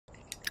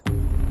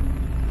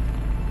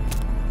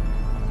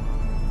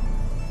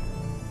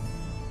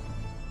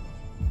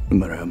No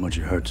matter how much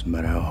it hurts, no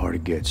matter how hard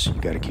it gets, you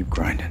gotta keep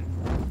grinding.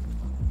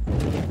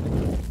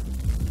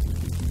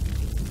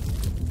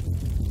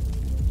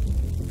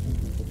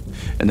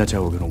 And that's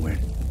how we're gonna win.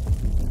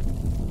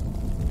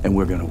 And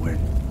we're gonna win.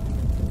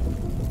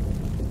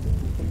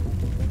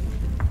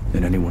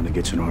 And anyone that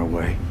gets in our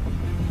way,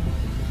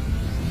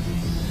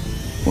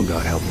 well,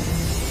 God help them.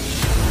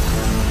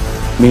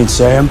 Me and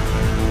Sam,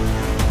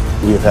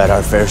 we have had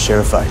our fair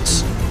share of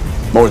fights.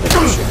 More than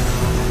our share.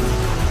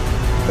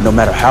 But no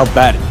matter how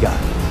bad it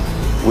got,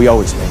 we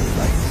always made it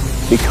right.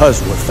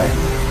 Because we're family.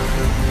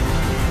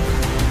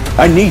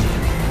 I need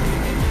him.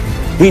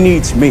 He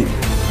needs me.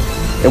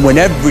 And when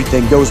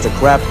everything goes to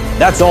crap,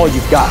 that's all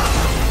you've got.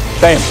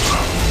 Family.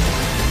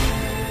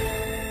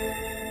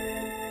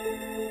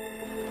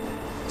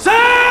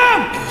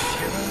 Sam!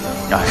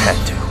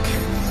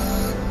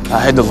 I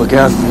had to look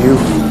out for you.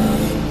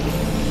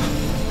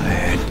 I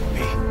had to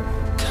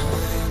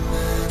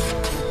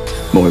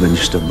be. More than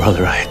just a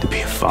brother, I had to be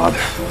a father.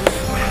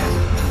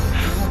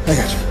 I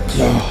got you.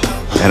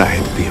 And I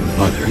had to be a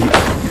mother.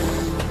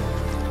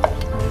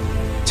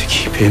 To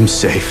keep him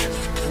safe.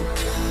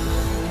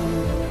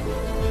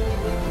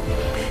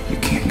 You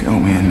can't go,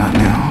 man. Not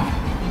now.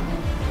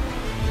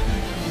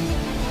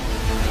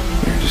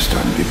 We're just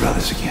starting to be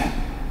brothers again.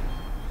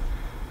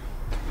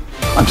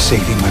 I'm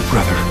saving my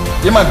brother.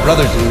 You're my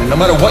brother, dude, and no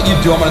matter what you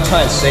do, I'm gonna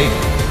try and save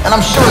you. And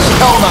I'm sure as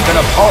hell not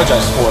gonna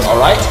apologize for it,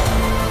 alright?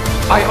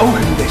 I owe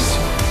him this.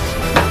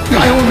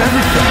 I owe him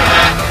everything.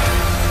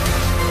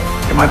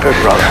 You're my big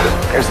brother.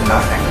 There's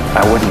nothing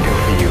I wouldn't do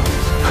for you.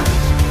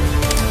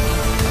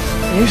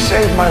 You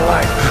saved my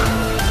life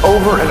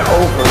over and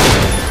over.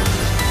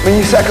 I mean,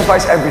 you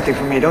sacrifice everything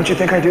for me. Don't you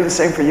think I do the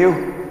same for you?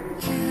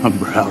 I'm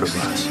proud of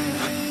us.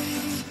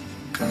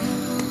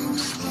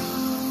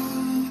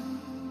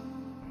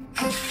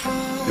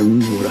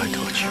 Remember what I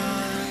taught you.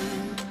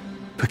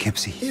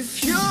 Poughkeepsie.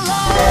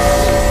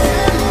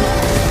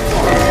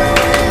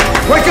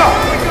 Wake up!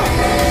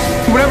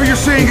 Whatever you're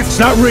saying, it's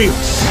not real.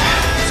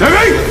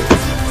 Sammy!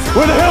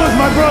 Where the hell is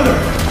my brother?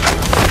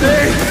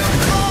 Dean!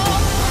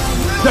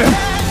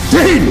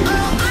 Dean!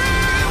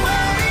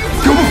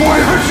 Go before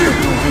I hurt you!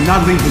 I'm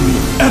not leaving you,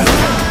 ever.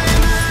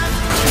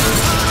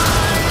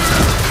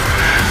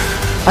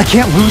 I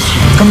can't lose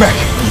you. Come back.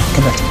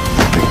 Come back.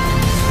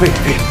 Please,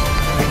 please.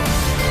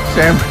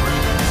 Sam,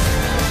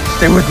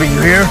 stay with me,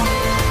 you hear?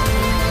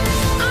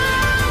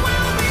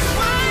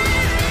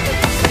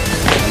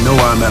 I know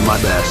where I'm at my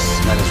best.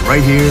 And that is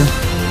right here,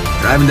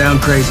 driving down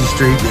Crazy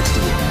Street next to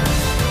you.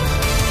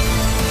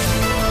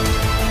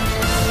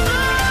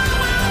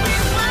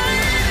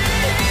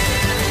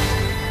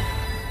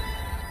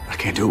 I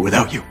can't do it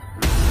without you.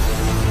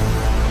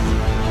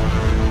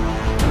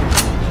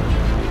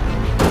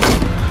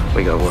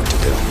 We got work to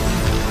do.